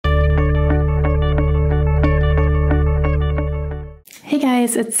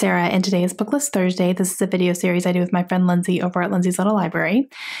Guys, it's Sarah, and today is Booklist Thursday. This is a video series I do with my friend Lindsay over at Lindsay's Little Library.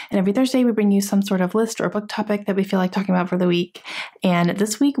 And every Thursday we bring you some sort of list or book topic that we feel like talking about for the week. And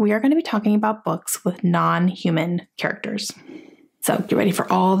this week we are going to be talking about books with non-human characters. So get ready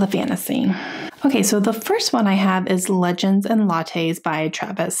for all the fantasy. Okay, so the first one I have is Legends and Lattes by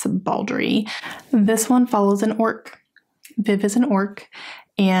Travis Baldree. This one follows an orc. Viv is an orc,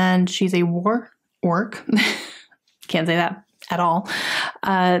 and she's a war orc. Can't say that at all.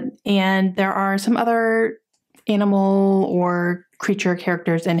 And there are some other animal or creature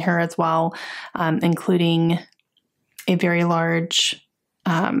characters in here as well, including a very large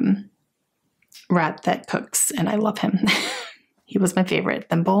rat that cooks, and I love him. He was my favorite.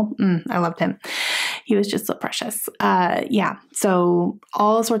 Thimble. I loved him. He was just so precious. Yeah, so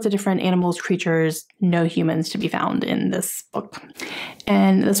all sorts of different animals, creatures, no humans to be found in this book.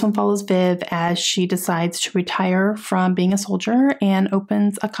 And this one follows Viv as she decides to retire from being a soldier and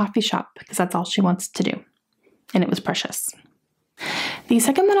opens a coffee shop because that's all she wants to do. And it was precious. The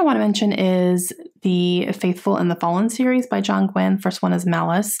second one I want to mention is the Faithful and the Fallen series by John Gwynne. First one is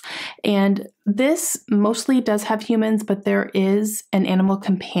Malice. And this mostly does have humans, but there is an animal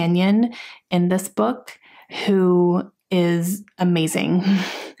companion in this book who is amazing.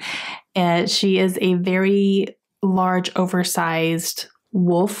 And she is a very large, oversized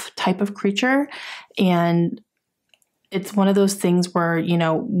wolf type of creature. And it's one of those things where, you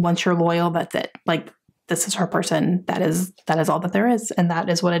know, once you're loyal, that's it. Like, this is her person. That is all that there is. And that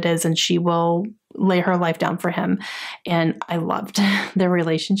is what it is. And she will lay her life down for him. And I loved their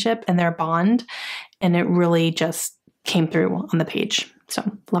relationship and their bond. And it really just came through on the page. So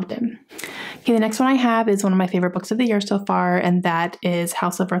loved it. Okay, the next one I have is one of my favorite books of the year so far. And that is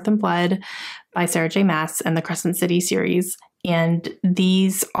House of Earth and Blood by Sarah J. Maas and the Crescent City series. And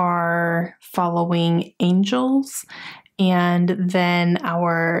these are following angels. And then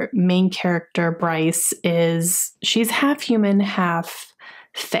our main character, Bryce, she's half human, half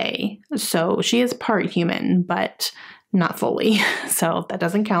fae. So she is part human, but not fully. So that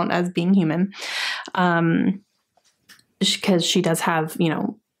doesn't count as being human. Because she does have, you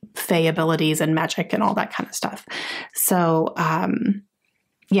know, fae abilities and magic and all that kind of stuff. So,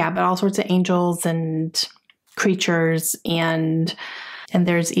 yeah, but all sorts of angels and creatures and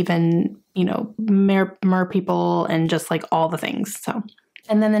there's even, you know, mer people and just like all the things. So,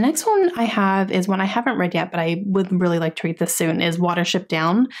 and then the next one I have is one I haven't read yet, but I would really like to read this soon, is Watership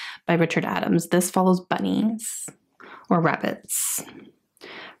Down by Richard Adams. This follows bunnies or rabbits,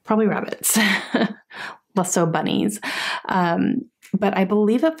 probably rabbits, less so bunnies. But I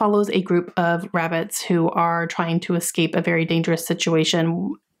believe it follows a group of rabbits who are trying to escape a very dangerous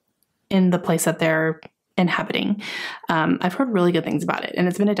situation in the place that they're inhabiting. I've heard really good things about it, and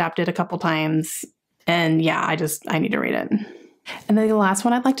it's been adapted a couple times, and yeah, I need to read it. And then the last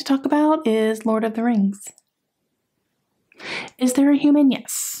one I'd like to talk about is Lord of the Rings. Is there a human?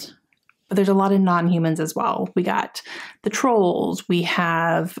 Yes. But there's a lot of non-humans as well. We got the trolls, we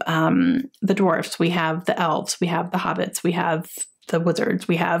have the dwarfs, we have the elves, we have the hobbits, we have the wizards,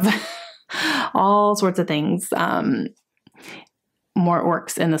 we have all sorts of things. More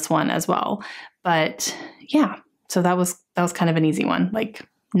orcs in this one as well. But yeah, so that was kind of an easy one. Like,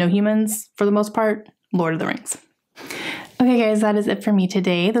 no humans for the most part, Lord of the Rings. Okay, guys, that is it for me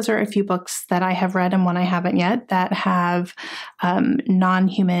today. Those are a few books that I have read and one I haven't yet that have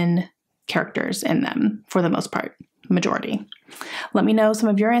non-human characters in them for the most part, majority. Let me know some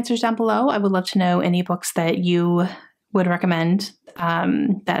of your answers down below. I would love to know any books that you would recommend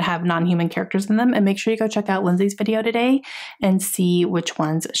that have non-human characters in them. And make sure you go check out Lindsay's video today and see which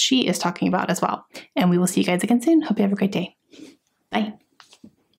ones she is talking about as well. And we will see you guys again soon. Hope you have a great day. Bye.